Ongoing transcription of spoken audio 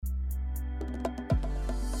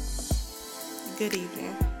Good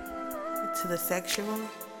evening to the sexual,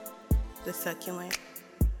 the succulent,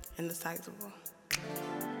 and the sizable.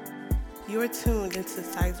 You are tuned into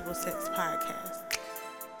Sizable Sex Podcast,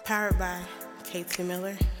 powered by KT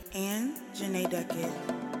Miller and Janae Duckett.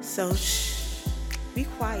 So shh, be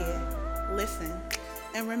quiet, listen,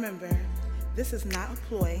 and remember, this is not a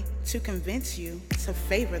ploy to convince you to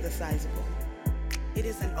favor the sizable. It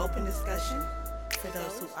is an open discussion for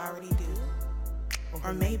those who already do,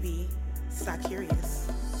 or maybe stop curious.